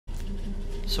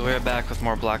So we're back with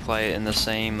more Blacklight in the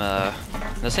same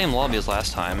lobby as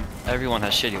last time. Everyone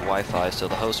has shitty Wi-Fi, so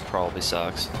the host probably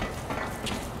sucks.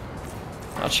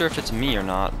 Not sure if it's me or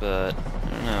not, but I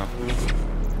don't know.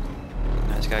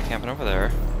 Nice guy camping over there.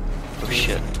 Oh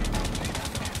shit.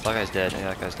 That guy's dead.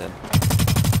 Yeah, that guy's dead.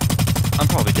 I'm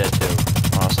probably dead too,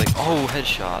 honestly. Oh,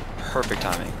 headshot. Perfect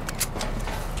timing.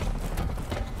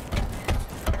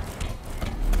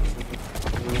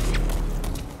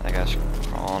 That guy's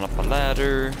crawling up a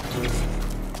ladder.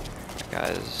 That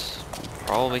guy's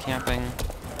probably camping.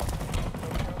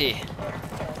 Eh.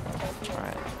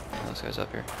 Alright, this guy's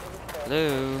up here.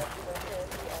 Hello?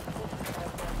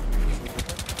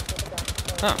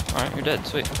 Oh, alright, you're dead.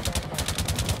 Sweet.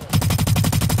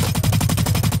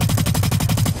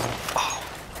 Oh,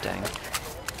 dang.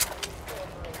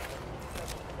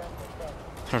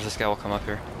 I wonder if this guy will come up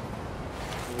here.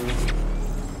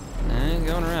 Nah,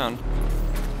 going around.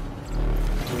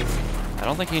 I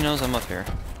don't think he knows I'm up here.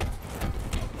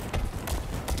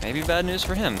 Maybe bad news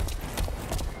for him.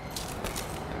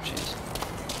 Oh, jeez.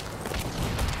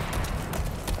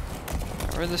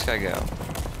 Where'd this guy go?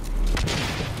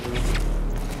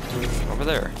 Over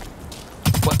there.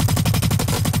 What?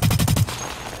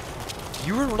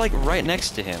 You were, like, right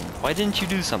next to him. Why didn't you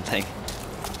do something?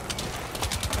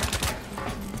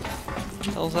 What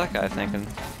the hell's that guy thinking?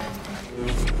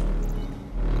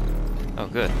 Oh,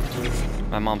 good.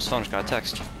 My mom's phone just got a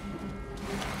text.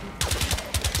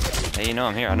 Hey, you know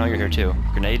I'm here. I know you're here too.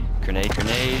 Grenade, grenade,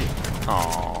 grenade.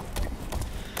 Aww.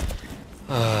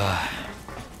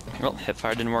 Well,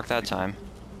 hipfire didn't work that time.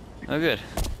 Oh, good.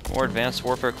 More advanced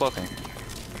warfare cloaking.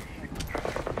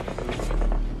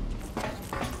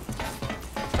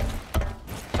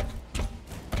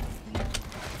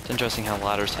 It's interesting how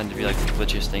ladders tend to be like the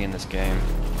glitchiest thing in this game.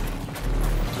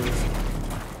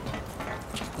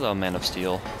 Hello, Man of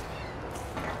Steel.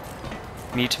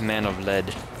 Meet Man of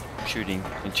Lead shooting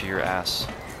into your ass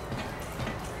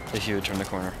if you would turn the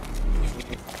corner.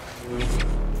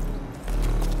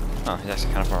 Oh, he's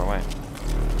actually kind of far away.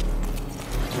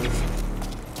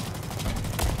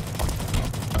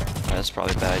 That's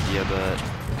probably a bad idea, but...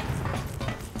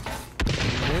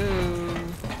 Hello.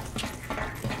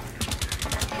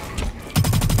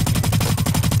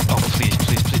 Oh, please,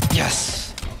 please, please.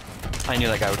 Yes! I knew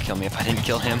that guy would kill me if I didn't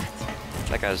kill him.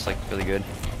 That guy's, like, really good.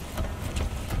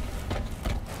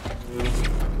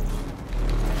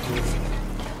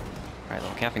 Alright,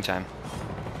 little camping time.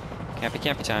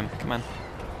 Campy time. Come on.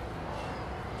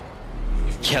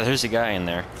 Yeah, there's a guy in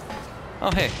there.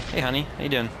 Oh, hey. Hey, honey. How you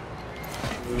doing?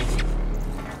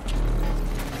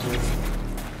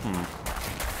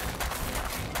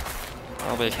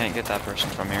 Probably can't get that person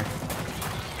from here.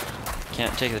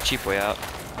 Can't take the cheap way out.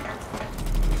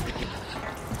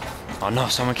 Oh no,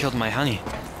 someone killed my honey.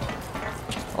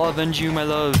 I'll avenge you, my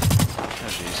love. Oh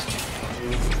jeez.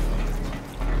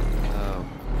 Oh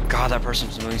god, that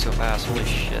person's moving so fast. Holy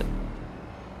shit.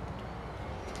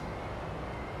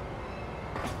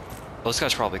 Oh, this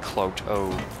guy's probably cloaked. Oh,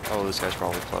 this guy's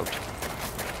probably cloaked.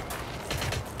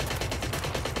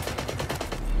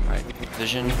 Alright,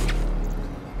 vision.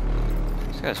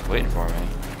 This guy's waiting for me.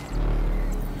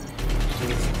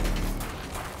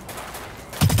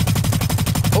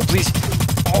 Oh, please!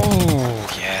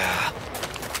 Oh, yeah!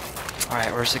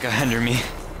 Alright, where's the guy under me?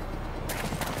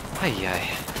 Ay-yi.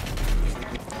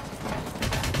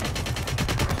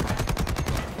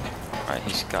 Alright,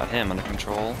 he's got him under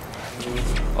control.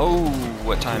 Oh,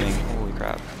 what timing. Holy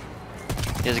crap.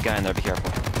 There's a guy in there, be careful.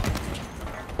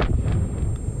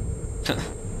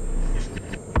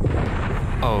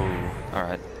 Oh,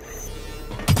 alright.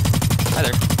 Hi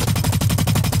there.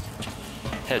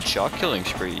 Headshot killing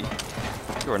spree.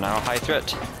 You are now a high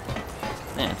threat.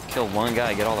 Man, kill one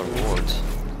guy, get all the rewards.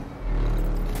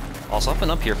 Also, I've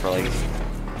been up here for like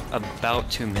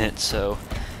about 2 minutes, so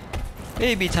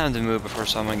maybe time to move before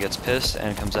someone gets pissed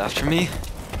and comes after me.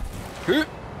 I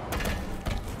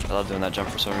love doing that jump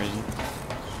for some reason.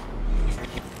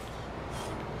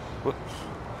 Whoop.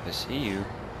 I see you.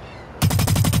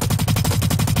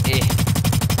 Eh.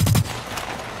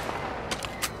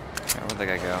 Alright, where'd that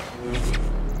guy go?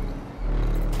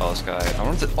 Oh, this guy. I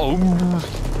wonder if this, oh! I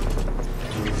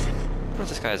wonder if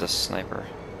this guy is a sniper.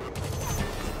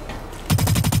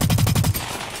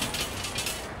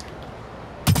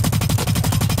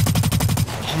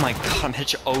 Oh my god, I'm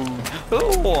hit you.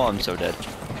 Oh, I'm so dead.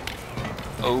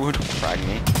 Oh, don't frag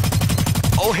me.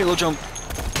 Oh, halo jump.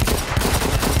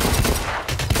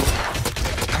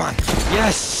 Come on.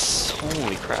 Yes!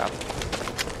 Holy crap.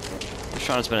 This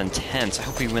round has been intense. I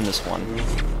hope we win this one.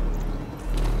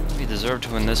 We deserve to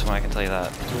win this one, I can tell you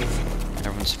that.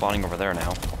 Everyone's spawning over there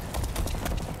now.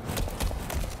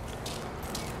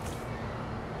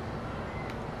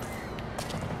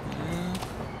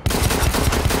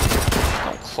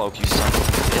 cloak, you son of a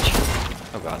bitch.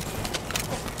 Oh god.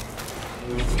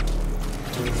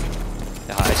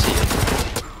 Yeah, I see it.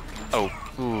 Oh.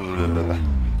 Ooh.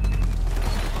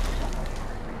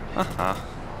 Uh-huh.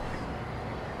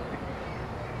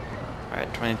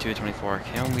 Alright, 22, 24.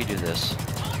 Can we do this?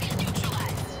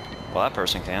 Well, that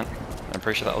person can't. I'm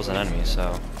pretty sure that was an enemy,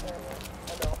 so...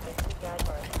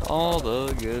 all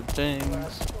the good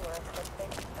things.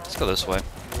 Let's go this way.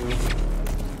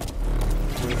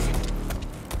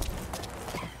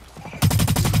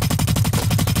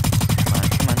 Come on,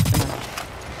 come on, come on.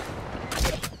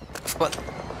 What?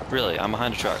 Really? I'm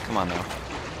behind a truck. Come on now.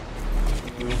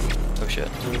 Oh shit.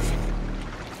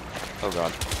 Oh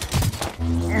god.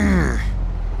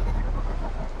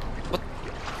 What?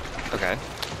 Okay.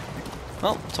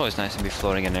 Well, it's always nice to be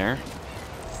floating in air.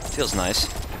 Feels nice.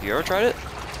 Have you ever tried it?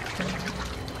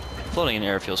 Floating in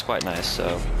air feels quite nice,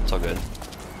 so it's all good.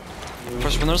 Of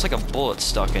course, when there's like a bullet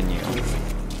stuck in you.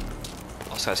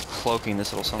 Oh, this guy's cloaking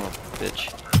this little son of a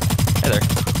bitch. Hey there.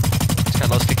 This guy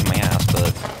loves kicking my ass,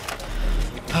 but...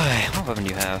 what weapon do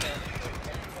you have?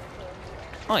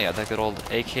 Oh yeah, that good old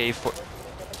AK-4...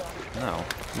 No,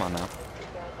 come on now.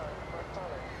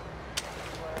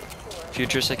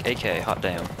 Futuristic AK, hot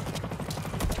damn. I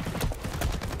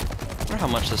wonder how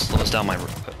much this slows down my...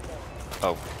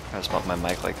 Oh, I just bumped my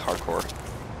mic like hardcore.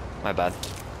 My bad.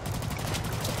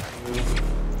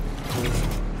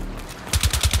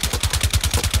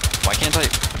 Why can't I...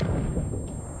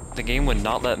 The game would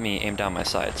not let me aim down my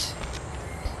sights.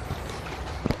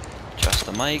 Adjust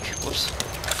the mic. Whoops.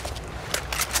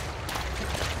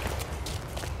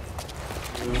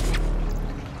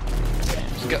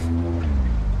 Let's go.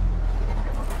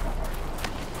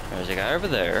 There's a guy over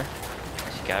there.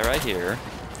 There's a guy right here.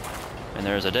 And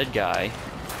there's a dead guy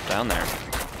down there.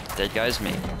 Dead guy's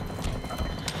me.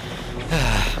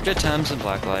 Good times in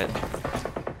Blacklight.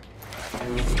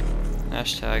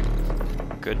 Hashtag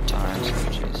good times. Oh,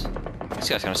 jeez. This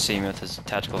guy's gonna see me with his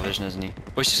tactical vision, isn't he?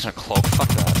 Oh, he's just gonna cloak. Fuck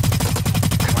that.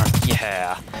 Come on.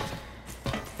 Yeah.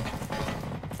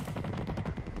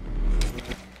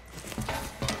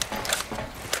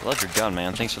 Love your gun,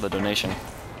 man. Thanks for the donation.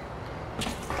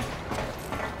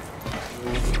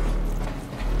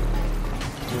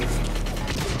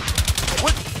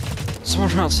 What? Someone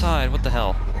from outside. What the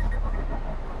hell?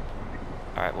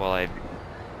 Alright, well,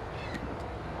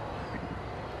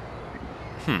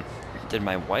 Did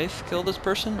my wife kill this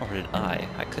person, or did I?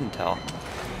 I couldn't tell.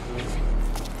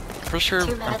 I'm pretty sure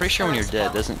when you're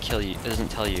dead, it doesn't tell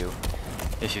you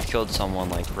if you've killed someone,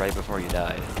 like, right before you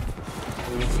died.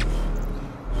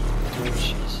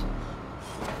 Jeez.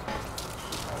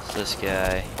 It's this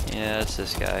guy. Yeah, it's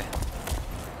this guy.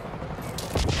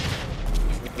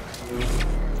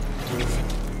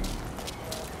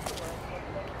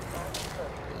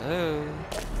 Hello?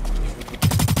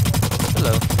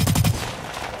 Hello.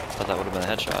 Thought that would have been a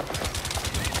headshot.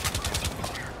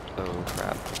 Oh,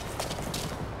 crap.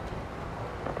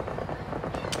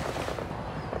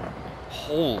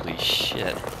 Holy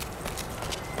shit.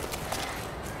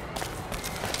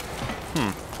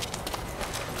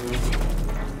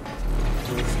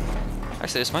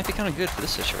 Actually, this might be kind of good for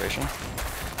this situation.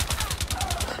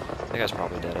 That guy's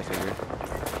probably dead, I figured.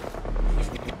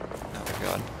 Oh my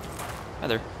god. Hi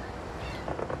there.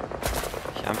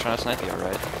 Yeah, I'm trying to snipe you,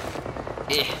 alright.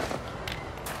 Eh.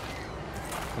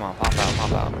 Come on, pop out,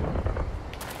 pop out.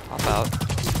 Pop out.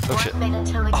 Oh shit.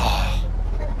 Oh.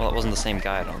 Well, it wasn't the same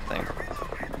guy, I don't think.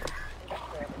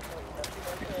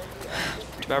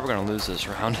 Too bad we're gonna lose this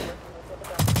round.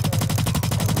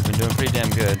 We've been doing pretty damn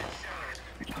good.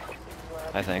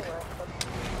 I think.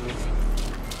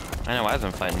 I know I've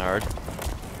been fighting hard.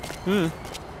 There's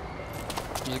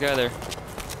a guy there.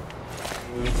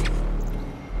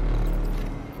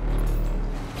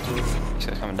 This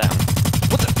guy's coming down.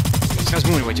 What the? This guy's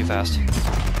moving way too fast.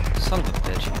 Son of a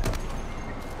bitch.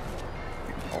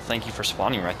 Well, thank you for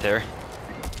spawning right there.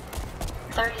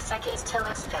 30 seconds till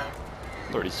exfil.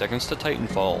 30 seconds to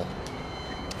Titanfall.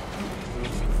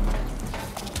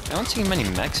 I don't see many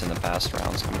mechs in the past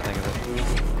rounds, come to think of it.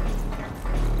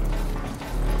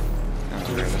 Let's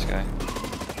grab this guy.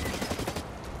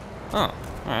 Oh,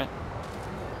 alright.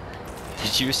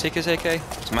 Did you just take his AK?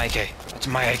 It's my AK. It's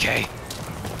my AK.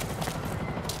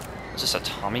 Is this a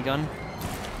Tommy gun?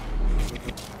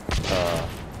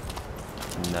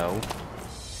 No.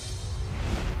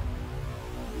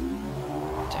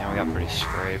 Damn, we got pretty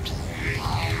scraped.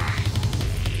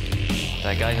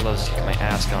 That guy who loves to kick my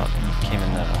ass came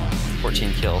in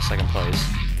 14 kills, second place.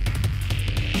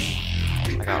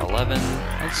 I got 11.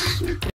 That's